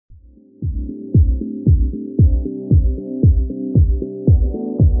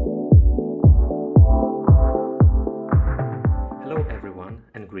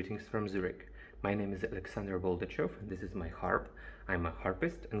greetings from Zurich. My name is Alexander Boldachev and this is my harp. I'm a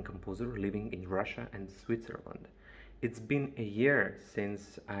harpist and composer living in Russia and Switzerland. It's been a year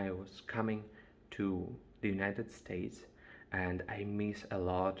since I was coming to the United States and I miss a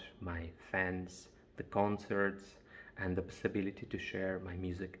lot my fans, the concerts and the possibility to share my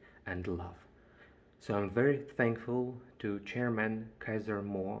music and love. So I'm very thankful to Chairman Kaiser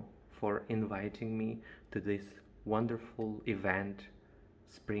Mo for inviting me to this wonderful event,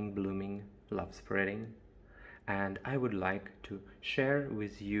 Spring Blooming Love Spreading, and I would like to share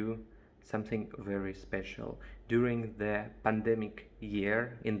with you something very special. During the pandemic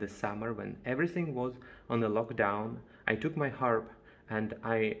year in the summer when everything was on a lockdown, I took my harp and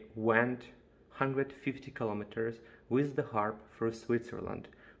I went 150 kilometers with the harp through Switzerland,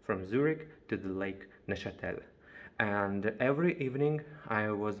 from Zurich to the Lake Neuchâtel. And every evening I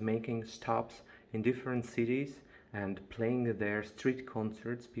was making stops in different cities and playing their street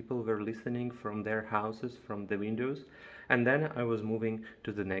concerts. People were listening from their houses, from the windows, and then I was moving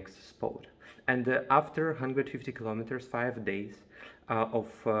to the next spot. And after 150 kilometers, 5 days of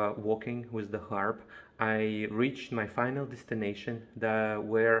walking with the harp, I reached my final destination,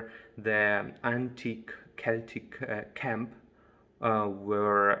 where the antique Celtic camp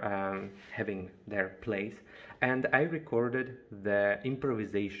were having their place, and I recorded the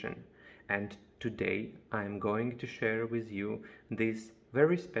improvisation. And today I'm going to share with you these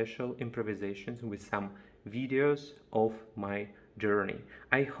very special improvisations with some videos of my journey.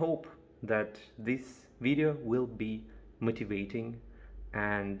 I hope that this video will be motivating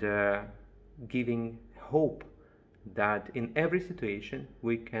and giving hope that in every situation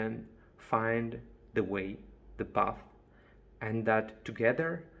we can find the way, the path, and that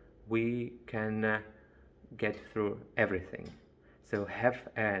together we can get through everything. So have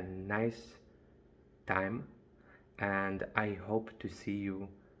a nice time and I hope to see you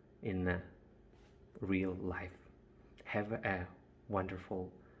in real life. Have a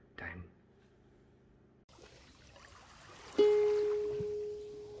wonderful time.